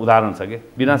मलाई एउटा उदाहरण छ कि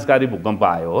विनाशकारी भूकम्प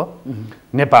आयो हो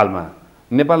नेपालमा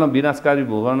विनाशकारी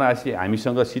भूकम्प आएपछि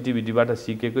हामीसँग सिटिभिटीबाट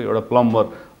सिकेको एउटा प्लम्बर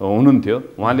हुनुहुन्थ्यो,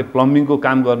 उहाँले प्लम्बिङको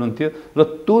काम गर्नुहुन्थ्यो र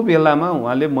त्यो बेलामा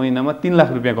उहाँले महिनामा 3 लाख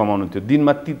रुपियाँ कमाउनुहुन्थ्यो,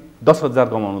 दिनमा 10,000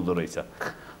 कमाउनुहुँदो रहेछ।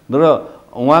 र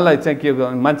उहाँलाई चाहिँ के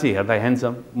मान्छे हेर्दा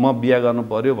ह्यान्डसम, म बिहा गर्नु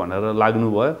पर्यो भनेर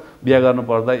लाग्नुभयो। बिहा गर्नु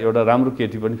पर्दा एउटा राम्रो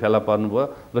केटी पनि फेला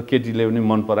पर्नुभयो र केटीले पनि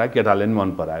मन परायो, केटाले पनि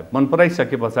मन परायो। मन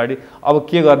पराइसके पछाडि अब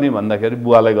के गर्ने भन्दाखेरि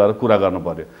बुवालाई गएर कुरा गर्नु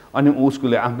पर्यो। अनि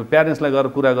उसले आफ्नो प्यारेन्ट्सलाई गएर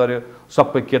कुरा गर्यो,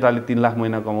 सबै केटाले 3 लाख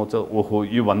महिना कमाउँछ, ओहो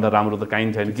योभन्दा राम्रो त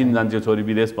काहीँ छैन, किन जान्छ छोरी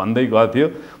विदेश भन्दै गएको थियो।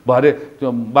 भरे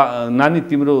नानी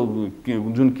तिम्रो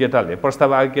जुन केटाले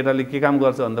प्रस्ताव आएको केटाले के काम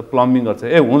गर्छ भन्दा प्लम्बिङ गर्छ।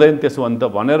 हुँदैन त्यसो भने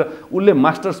त भनेर उसले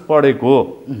मास्टर्स पढेको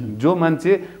जो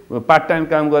मान्छे पार्ट टाइम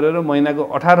काम गरेर महिनाको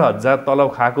 18,000 तलब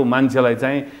खाएको मान्छेलाई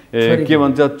चाहिँ के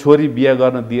भन्छ छोरी बिहा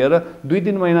गर्न दिएर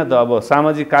 2-3 महिना त अब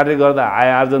सामाजिक कार्य गर्दा आय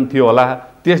आर्जन थियो होला,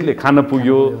 त्यसले खान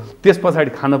पुग्यो। त्यस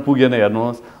पछाडि खान पुगेन।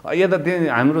 हेर्नुहोस् यता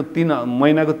हाम्रो 3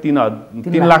 महिनाको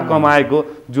 3 लाख कमाएको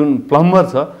जुन प्लम्बर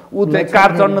छ ऊ चाहिँ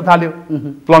कार चढ्न थाल्यो,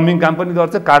 प्लम्बिङ काम पनि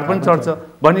गर्छ, कार पनि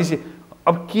चढ्छ। भनेपछि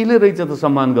अब केले रहेछ त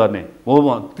सम्मान गर्ने हो?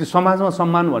 त्यो समाजमा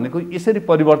सम्मान भनेको यसरी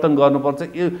परिवर्तन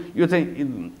गर्नुपर्छ। यो चाहिँ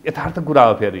यथार्थ कुरा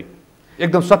हो, फेरि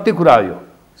एकदम सत्य कुरा हो यो।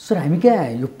 सर हामी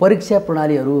क्या यो परीक्षा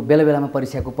प्रणालीहरू बेला बेलामा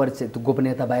परीक्षाको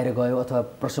गोपनीयता बाहिर गयो अथवा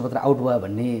प्रश्नपत्र आउट भयो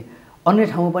भन्ने अन्य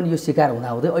ठाउँमा पनि यो शिकार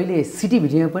हुँदाहुँदै अहिले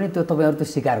सिटिभिटीमा पनि त्यो तपाईँहरू त्यो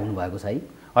शिकार हुनुभएको छ है?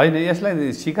 होइन,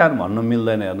 यसलाई शिकार भन्न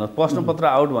मिल्दैन। हेर्नुहोस् प्रश्नपत्र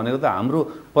आउट भनेको त हाम्रो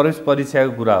प्रवेश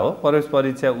परीक्षाको कुरा हो। प्रवेश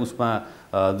परीक्षा उसमा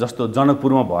जस्तो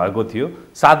जनकपुरमा भएको थियो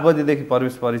 7 बजेदेखि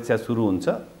प्रवेश परीक्षा सुरु हुन्छ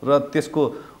र त्यसको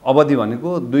अवधि भनेको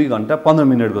 2 घण्टा 15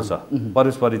 मिनटको छ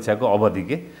प्रवेश परीक्षाको अवधि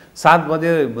के। 7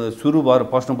 बजे सुरु भएर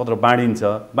प्रश्नपत्र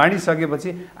बाँडिसकेपछि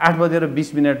 8 बजेर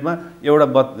 20 मिनटमा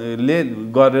एउटा ले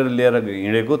गरेर लिएर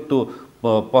हिँडेको त्यो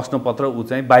प्रश्नपत्र ऊ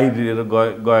चाहिँ बाहिर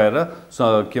गएर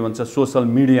के भन्छ सोसल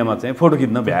मिडियामा चाहिँ फोटो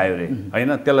खिच्न भ्यायो रे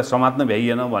होइन, त्यसलाई समात्न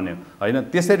भ्याइएन भन्यो होइन।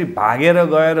 त्यसरी भागेर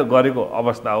गएर गरेको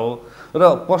अवस्था हो। र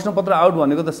प्रश्नपत्र आउट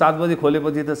भनेको त 7 बजे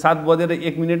खोलेपछि त 7 बजेर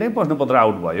 1 मिनटै प्रश्नपत्र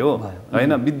आउट भयो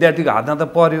होइन, विद्यार्थीको हातमा त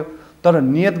पर्यो। तर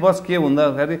नियतवश के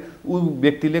भन्दाखेरि ऊ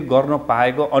व्यक्तिले गर्न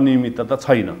पाएको अनियमितता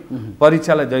छैन।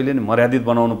 परीक्षालाई जहिले नि मर्यादित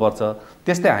बनाउनुपर्छ।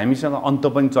 त्यस्तै हामीसँग अन्त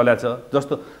पनि चल्याछ।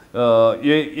 जस्तो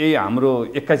यही हाम्रो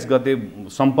 21 गते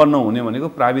सम्पन्न हुने भनेको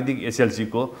प्राविधिक एसएलसी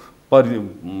को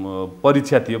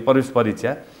परीक्षा थियो, प्रवेश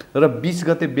परीक्षा, र 20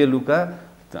 गते बेलुका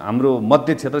हाम्रो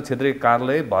मध्य क्षेत्र क्षेत्रीय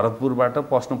कार्यालय भरतपुरबाट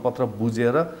प्रश्नपत्र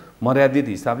बुझेर मर्यादित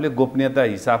हिसाबले गोपनीयता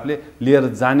हिसाबले लिएर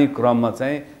जाने क्रममा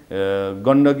चाहिँ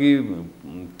गण्डकी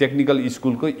टेक्निकल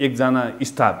स्कुलको एकजना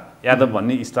स्टाफ यादव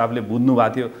भन्ने स्टाफले बुझ्नु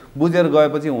भएको थियो। बुझेर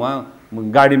गएपछि उहाँ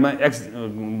गाडीमा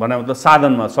मतलब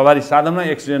साधनमा सवारी साधनमा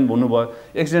एक्सिडेन्ट हुनुभयो।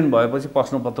 एक्सिडेन्ट भएपछि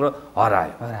प्रश्नपत्र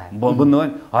हरायो। बुझ्नुभयो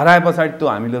नि? हराए पछाडि त्यो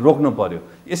हामीले रोक्नु पर्यो।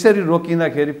 यसरी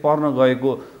रोकिँदाखेरि पर्न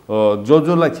गएको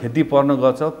जसलाई क्षति पर्न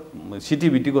गछ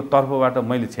सिटिभिटीको तर्फबाट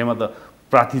मैले क्षमता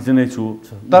प्रार्थी नै छु।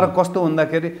 तर कस्तो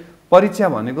भन्दाखेरि परीक्षा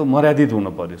भनेको मर्यादित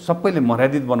हुनु पर्यो, सबैले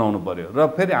मर्यादित बनाउनु पर्यो। र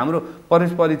फेरि हाम्रो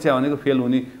प्रवेश परीक्षा भनेको फेल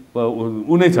हुने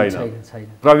उनै छैन,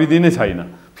 प्रविधि नै छैन।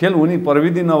 फेल हुने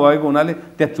प्रविधि नभएको हुनाले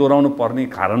त्यहाँ चोराउनु पर्ने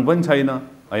कारण पनि छैन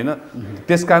हैन।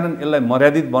 त्यसकारण यसलाई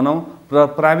मर्यादित बनाऊ र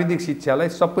प्राविधिक शिक्षालाई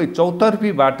सबै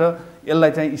चौतर्फीबाट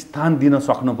यसलाई चाहिँ स्थान दिन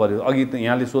सक्नु पर्यो। अघि त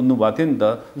यहाँले सोध्नु भएको थियो नि त,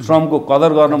 श्रमको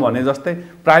कदर गर्न भने जस्तै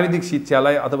प्राविधिक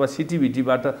शिक्षालाई अथवा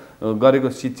सिटिभिटीबाट गरेको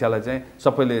शिक्षालाई चाहिँ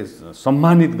सबैले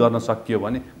सम्मानित गर्न सकियो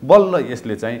भने बल्ल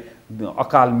यसले चाहिँ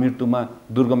अकाल मृत्युमा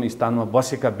दुर्गम स्थानमा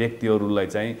बसेका व्यक्तिहरूलाई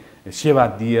चाहिँ सेवा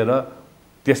दिएर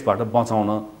त्यसबाट बचाउन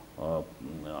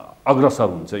अग्रसर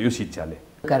हुन्छ यो शिक्षाले।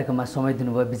 कार्यक्रममा समय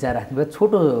दिनुभयो, विचार राख्नुभयो।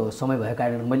 छोटो समय भएको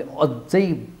कारणले मैले अझै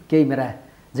केही मेरा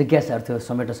जिज्ञासाहरू थियो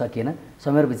समेट्न सकिएन।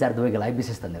 समय र विचार दुवैको लागि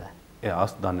विशेष धन्यवाद।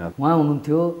 हस्, धन्यवाद। उहाँ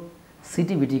हुनुहुन्थ्यो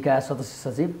सिटिभिटीका सदस्य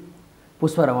सचिव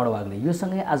पुष्परमण वाग्ले। यो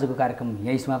सँगै आजको कार्यक्रम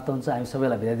यहीँ समाप्त हुन्छ। हामी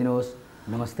सबैलाई बिदा दिनुहोस्।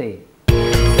 नमस्ते।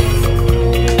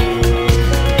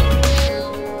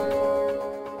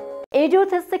 एडियो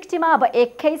 360 अब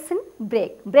एकैछिन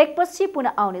ब्रेकपछि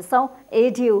पुनः आउनेछौँ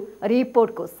एडियो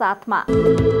रिपोर्टको साथमा।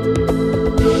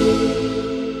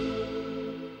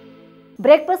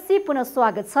 ब्रेकपछि पुनः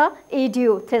स्वागत छ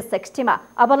एडियो 360 मा।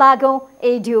 अब लागौं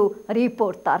एडियो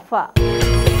रिपोर्ट तर्फ।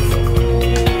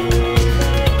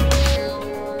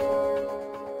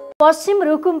 पश्चिम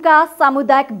रुकुमका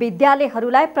सामुदायिक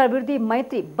विद्यालयहरूलाई प्रवृत्ति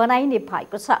मैत्री बनाइने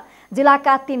भएको छ।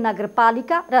 जिल्लाका 3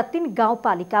 नगरपालिका र 3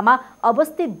 गाउँपालिकामा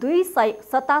अवस्थित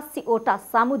 287 वटा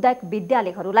सामुदायिक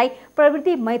विद्यालयहरूलाई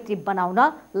प्रवृत्ति मैत्री बनाउन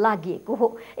लागि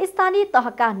हो। स्थानीय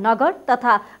तहका नगर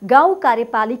तथा गाउँ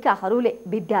कार्यपालिकाहरूले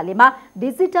विद्यालयमा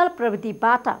डिजिटल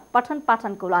प्रविधिबाट पठन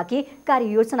पाठनको लागि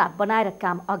कार्ययोजना बनाएर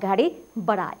काम अगाडि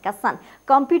बढाएका छन्।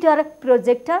 कम्प्युटर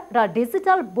प्रोजेक्टर र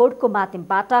डिजिटल बोर्डको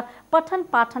माध्यमबाट पठन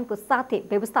पाठनको साथै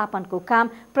व्यवस्थापनको काम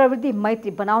प्रवृत्ति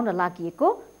मैत्री बनाउन लागि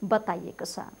बताइएको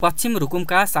छ। पश्चिम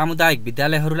रुकुमका सामुदायिक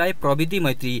विद्यालयहरूलाई प्रविधि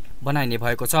मैत्री बनाइने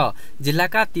भएको छ।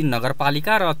 जिल्लाका 3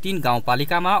 नगरपालिका र 3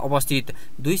 गाउँपालिकामा अवस्थित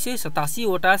 287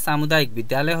 वटा सामुदायिक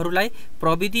विद्यालयहरूलाई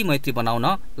प्रविधि मैत्री बनाउन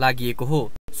लागि हो।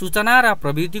 सूचना र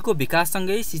प्रविधिको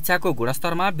विकाससँगै शिक्षाको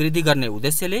गुणस्तरमा वृद्धि गर्ने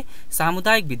उद्देश्यले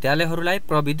सामुदायिक विद्यालयहरूलाई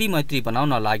प्रविधि मैत्री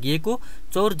बनाउन लागि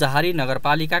चौरजहारी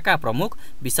नगरपालिकाका प्रमुख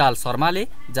विशाल शर्माले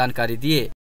जानकारी दिए।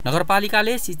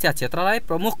 नगरपालिकाले शिक्षा क्षेत्रलाई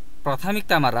प्रमुख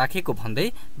प्राथमिकतामा राखेको भन्दै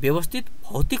व्यवस्थित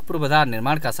भौतिक पूर्वाधार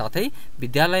निर्माणका साथै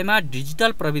विद्यालयमा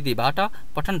डिजिटल प्रविधिबाट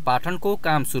पठन पाठनको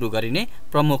काम सुरु गरिने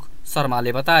प्रमुख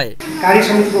शर्माले बताए। कार्य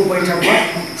समितिको बैठकमा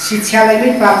शिक्षालाई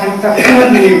नै प्राथमिकता पुनः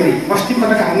दिने गरी अस्ति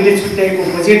पटक हामीले छुट्याएको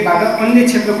बजेटबाट अन्य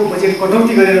क्षेत्रको बजेट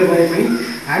कटौती गरेर गए पनि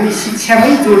हामी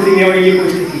शिक्षामै जोड दिने अहिलेको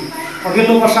स्थिति।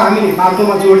 अघिल्लो वर्ष हामीले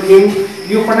बाटोमा जोड दियौँ,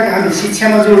 यो पटक हामी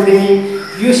शिक्षामा जोड दिने।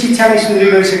 यो शिक्षालाई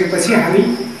सुदृढ गरिसकेपछि हामी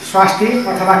स्वास्थ्य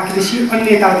अथवा कृषि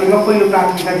अन्य यताउतिमा पहिलो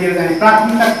प्राथमिकता दिएर जाने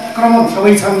प्राथमिकता क्रम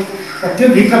सबै छन् र त्यो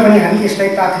भित्र पनि हामी यसलाई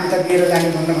प्राथमिकता दिएर जाने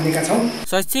भन्न भनेका छौँ।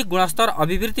 शैक्षिक गुणस्तर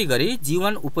अभिवृद्धि गरी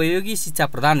जीवन उपयोगी शिक्षा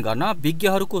प्रदान गर्न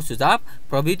विज्ञहरूको सुझाव,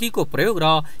 प्रविधिको प्रयोग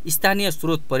र स्थानीय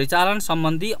स्रोत परिचालन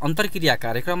सम्बन्धी अन्तर्क्रिया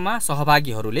कार्यक्रममा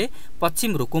सहभागीहरूले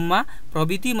पश्चिम रुकुममा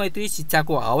प्रविधि मैत्री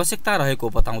शिक्षाको आवश्यकता रहेको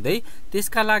बताउँदै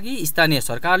त्यसका लागि स्थानीय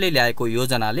सरकारले ल्याएको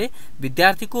योजनाले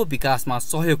विद्यार्थीको विकासमा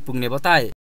सहयोग पुग्ने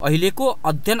बताए। अहिलेको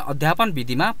अध्ययन अध्यापन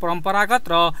विधिमा परम्परागत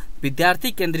र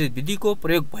विद्यार्थी केन्द्रित विधिको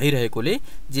प्रयोग भइरहेकोले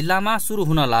जिल्लामा सुरु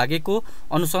हुन लागेको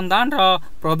अनुसन्धान र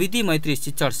प्रविधि मैत्री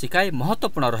शिक्षण सिकाइ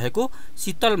महत्त्वपूर्ण रहेको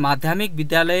शीतल माध्यमिक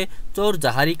विद्यालय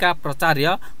चौरजहारीका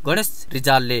प्राचार्य गणेश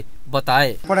रिजालले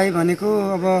बताए। पढाइ भनेको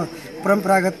अब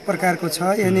परम्परागत प्रकारको छ,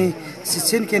 यानी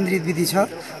शिक्षण केन्द्रित विधि छ।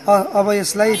 अब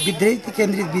यसलाई विद्यार्थी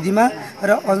केन्द्रित विधिमा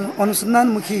र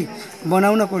अनुसन्धानमुखी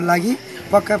बनाउनको लागि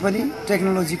पक्का पनि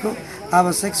टेक्नोलोजीको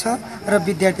आवश्यक छ र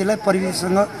विद्यार्थीलाई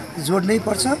प्रविधिसँग जोड्नै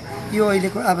पर्छ यो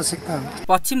अहिलेको आवश्यकता हो।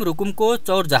 पश्चिम रुकुमको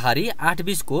चौरजहारी,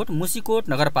 820 कोट, मुसीकोट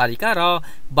नगरपालिका र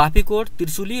बाफीकोट,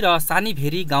 त्रिशुली र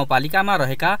सानीभेरी गाउँपालिकामा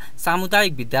रहेका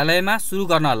सामुदायिक विद्यालयमा सुरु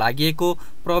गर्न लागि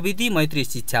प्रविधि मैत्री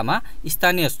शिक्षामा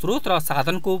स्थानीय स्रोत र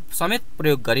साधनको समेत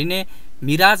प्रयोग गरिने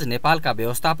मिराज नेपालका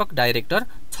व्यवस्थापक डाइरेक्टर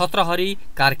छत्रहरी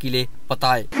कार्कीले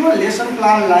बताए। त्यो लेसन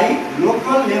प्लानलाई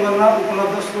लोकल लेभलमा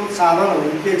उपलब्ध स्रोत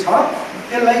साधनहरू के छ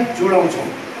त्यसलाई जोडाउँछौँ।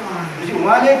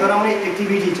 उहाँले गराउने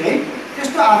एक्टिभिटी चाहिँ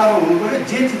त्यस्तो आधारमा हुनु पर्यो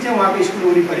जे चिज चाहिँ उहाँको स्कुल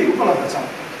वरिपरि उपलब्ध छ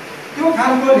त्यो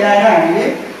खालको ल्याएर हामीले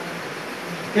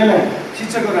त्यसलाई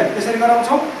शिक्षकहरूलाई त्यसरी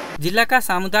गराउँछौँ। जिल्लाका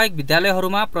सामुदायिक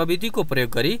विद्यालयहरूमा प्रविधिको प्रयोग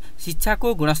गरी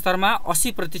शिक्षाको गुणस्तरमा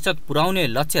 80% पुर्याउने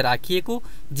लक्ष्य राखिएको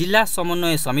जिल्ला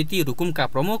समन्वय समिति रुकुमका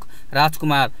प्रमुख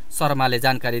राजकुमार शर्माले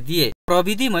जानकारी दिए।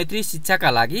 प्रविधि मैत्री शिक्षाका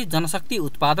लागि जनशक्ति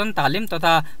उत्पादन तालिम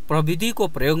तथा प्रविधिको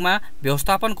प्रयोगमा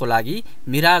व्यवस्थापनको लागि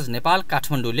मिराज नेपाल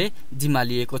काठमाडौँले जिम्मा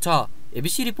लिएको छ।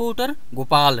 ABC reporter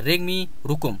Gopal Regmi,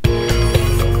 Rukum.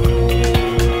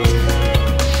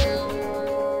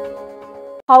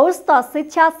 हौस् त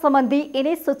शिक्षा सम्बन्धी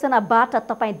यिनै सूचनाबाट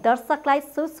तपाईँ दर्शकलाई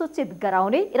सुसूचित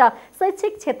गराउने र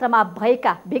शैक्षिक क्षेत्रमा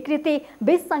भएका विकृति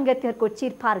विसङ्गतिहरूको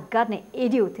चिरफार गर्ने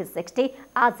एडियो 360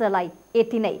 आजलाई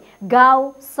यति नै।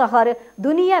 गाउँ सहर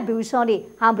दुनियाँ बिउसाउने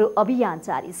हाम्रो अभियान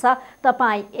जारी छ।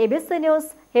 तपाईँ एबिसी न्युज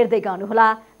हेर्दै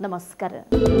गर्नुहोला।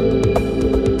 नमस्कार।